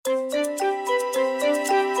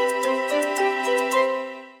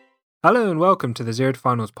Hello and welcome to the Zero to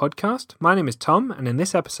Finals podcast. My name is Tom, and in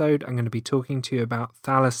this episode, I'm going to be talking to you about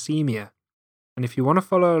thalassaemia. And if you want to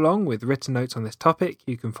follow along with written notes on this topic,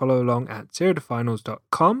 you can follow along at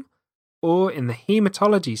zerotofinals.com or in the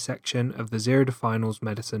hematology section of the Zero to Finals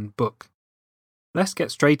medicine book. Let's get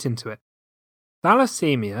straight into it.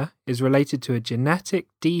 Thalassaemia is related to a genetic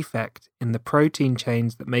defect in the protein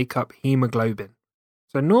chains that make up hemoglobin.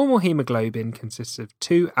 So normal hemoglobin consists of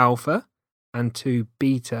 2 alpha and 2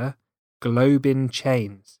 beta globin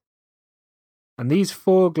chains. And these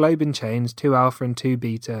 4 globin chains, 2 alpha and 2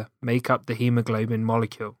 beta, make up the hemoglobin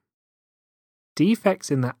molecule.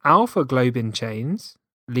 Defects in the alpha globin chains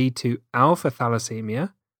lead to alpha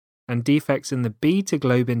thalassaemia, and defects in the beta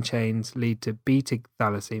globin chains lead to beta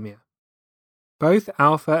thalassaemia. Both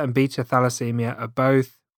alpha and beta thalassaemia are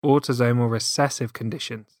both autosomal recessive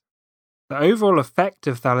conditions. The overall effect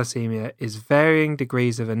of thalassaemia is varying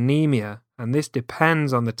degrees of anemia, and this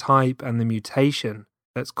depends on the type and the mutation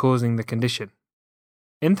that's causing the condition.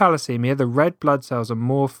 In thalassaemia, the red blood cells are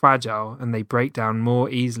more fragile and they break down more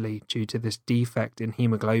easily due to this defect in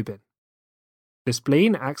hemoglobin. The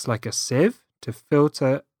spleen acts like a sieve to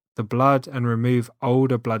filter the blood and remove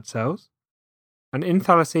older blood cells. And in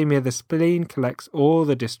thalassaemia, the spleen collects all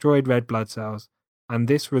the destroyed red blood cells, and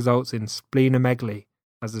this results in splenomegaly,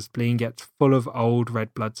 as the spleen gets full of old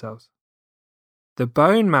red blood cells. The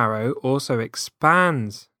bone marrow also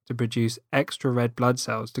expands to produce extra red blood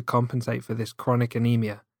cells to compensate for this chronic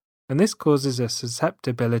anemia, and this causes a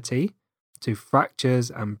susceptibility to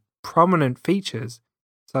fractures and prominent features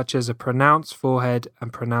such as a pronounced forehead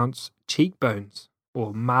and pronounced cheekbones,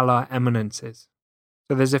 or malar eminences.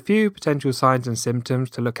 So there's a few potential signs and symptoms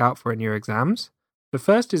to look out for in your exams. The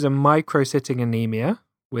first is a microcytic anemia,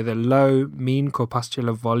 with a low mean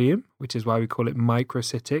corpuscular volume, which is why we call it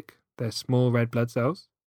microcytic. They're small red blood cells.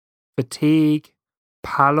 Fatigue,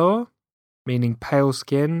 pallor, meaning pale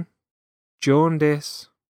skin, jaundice.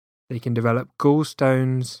 They can develop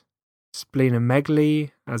gallstones,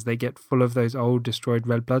 splenomegaly, as they get full of those old destroyed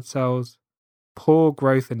red blood cells, poor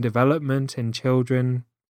growth and development in children,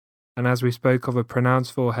 and as we spoke of, a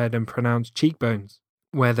pronounced forehead and pronounced cheekbones,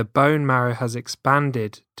 where the bone marrow has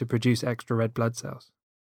expanded to produce extra red blood cells.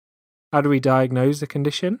 How do we diagnose the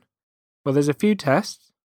condition? Well, there's a few tests.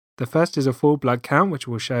 The first is a full blood count, which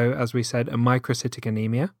will show, as we said, a microcytic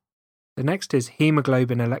anemia. The next is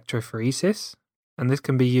hemoglobin electrophoresis, and this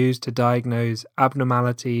can be used to diagnose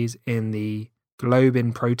abnormalities in the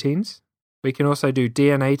globin proteins. We can also do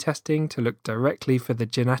DNA testing to look directly for the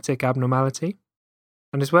genetic abnormality.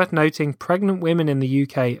 And it's worth noting, pregnant women in the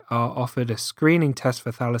UK are offered a screening test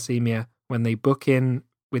for thalassaemia when they book in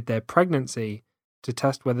with their pregnancy to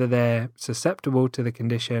test whether they're susceptible to the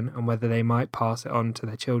condition and whether they might pass it on to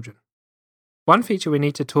their children. One feature we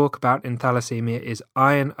need to talk about in thalassaemia is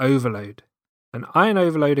iron overload. And iron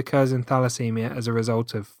overload occurs in thalassaemia as a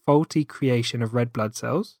result of faulty creation of red blood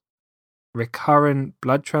cells, recurrent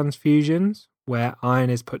blood transfusions where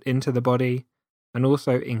iron is put into the body, and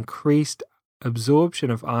also increased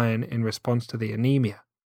absorption of iron in response to the anemia.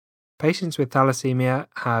 Patients with thalassaemia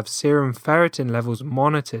have serum ferritin levels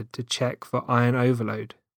monitored to check for iron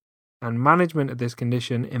overload, and management of this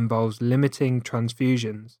condition involves limiting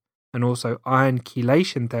transfusions and also iron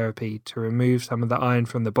chelation therapy to remove some of the iron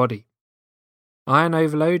from the body. Iron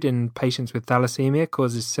overload in patients with thalassaemia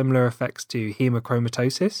causes similar effects to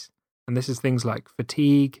hemochromatosis, and this is things like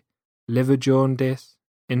fatigue, liver jaundice,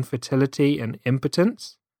 infertility and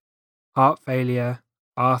impotence, heart failure,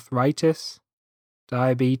 arthritis,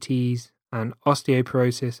 diabetes, and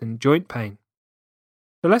osteoporosis and joint pain.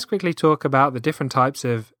 So let's quickly talk about the different types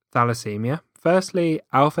of thalassaemia. Firstly,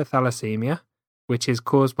 alpha thalassaemia, which is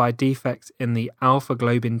caused by defects in the alpha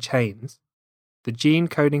globin chains. The gene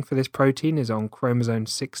coding for this protein is on chromosome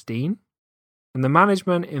 16, and the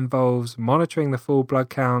management involves monitoring the full blood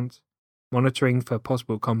count, monitoring for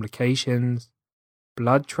possible complications,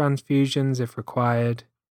 blood transfusions if required.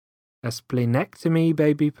 A splenectomy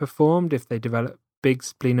may be performed if they develop big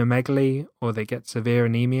splenomegaly or they get severe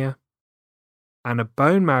anemia. And a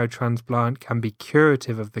bone marrow transplant can be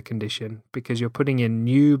curative of the condition because you're putting in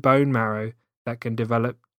new bone marrow that can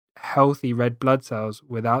develop healthy red blood cells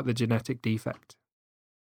without the genetic defect.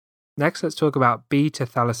 Next, let's talk about beta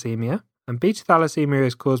thalassaemia. And beta thalassaemia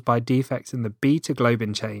is caused by defects in the beta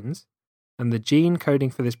globin chains, and the gene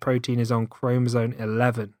coding for this protein is on chromosome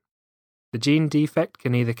 11. The gene defect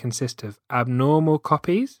can either consist of abnormal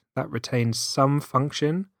copies that retain some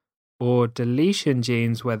function or deletion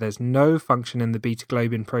genes where there's no function in the beta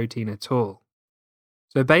globin protein at all.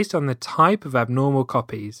 So based on the type of abnormal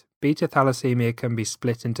copies, beta thalassaemia can be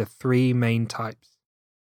split into 3 main types.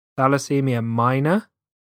 Thalassaemia minor,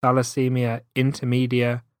 thalassaemia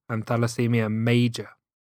intermedia, and thalassaemia major.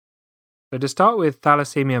 So to start with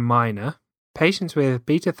thalassaemia minor, patients with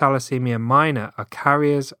beta thalassaemia minor are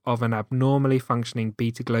carriers of an abnormally functioning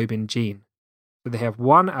beta globin gene. So they have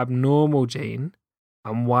one abnormal gene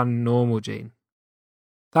and one normal gene.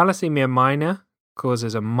 Thalassaemia minor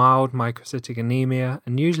causes a mild microcytic anemia,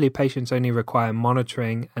 and usually patients only require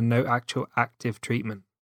monitoring and no actual active treatment.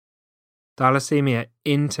 Thalassaemia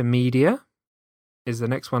intermedia is the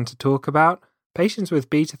next one to talk about. Patients with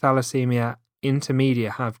beta thalassaemia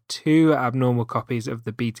intermedia have two abnormal copies of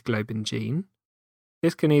the beta globin gene.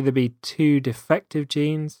 This can either be two defective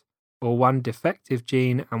genes or one defective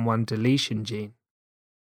gene and one deletion gene.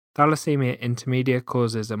 Thalassaemia intermedia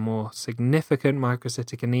causes a more significant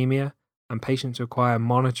microcytic anemia, and patients require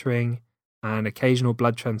monitoring and occasional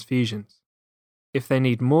blood transfusions. If they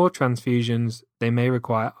need more transfusions, they may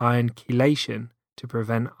require iron chelation to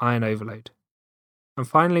prevent iron overload. And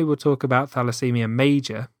finally, we'll talk about thalassaemia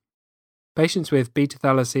major. Patients with beta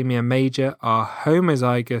thalassaemia major are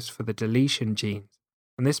homozygous for the deletion genes,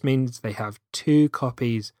 and this means they have two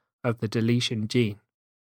copies of the deletion gene.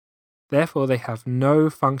 Therefore, they have no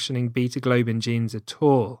functioning beta globin genes at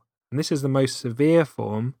all, and this is the most severe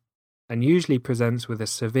form and usually presents with a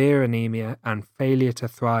severe anemia and failure to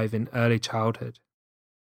thrive in early childhood.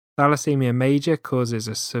 Thalassaemia major causes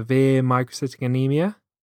a severe microcytic anemia,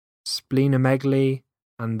 splenomegaly,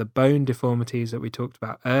 and the bone deformities that we talked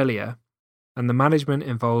about earlier, and the management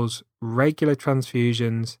involves regular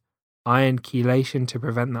transfusions, iron chelation to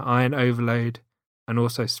prevent the iron overload, and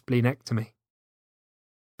also splenectomy.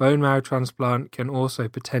 Bone marrow transplant can also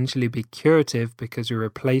potentially be curative because you're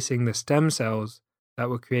replacing the stem cells that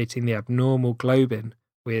were creating the abnormal globin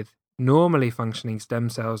with normally functioning stem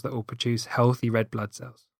cells that will produce healthy red blood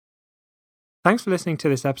cells. Thanks for listening to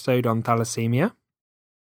this episode on thalassaemia.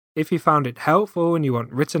 If you found it helpful and you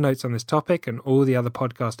want written notes on this topic and all the other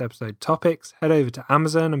podcast episode topics, head over to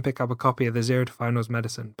Amazon and pick up a copy of the Zero to Finals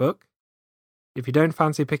Medicine book. If you don't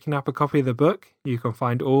fancy picking up a copy of the book, you can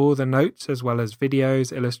find all the notes as well as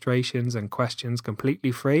videos, illustrations and questions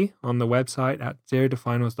completely free on the website at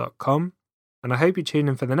zerotofinals.com. And I hope you tune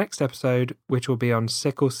in for the next episode, which will be on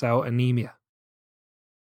sickle cell anemia.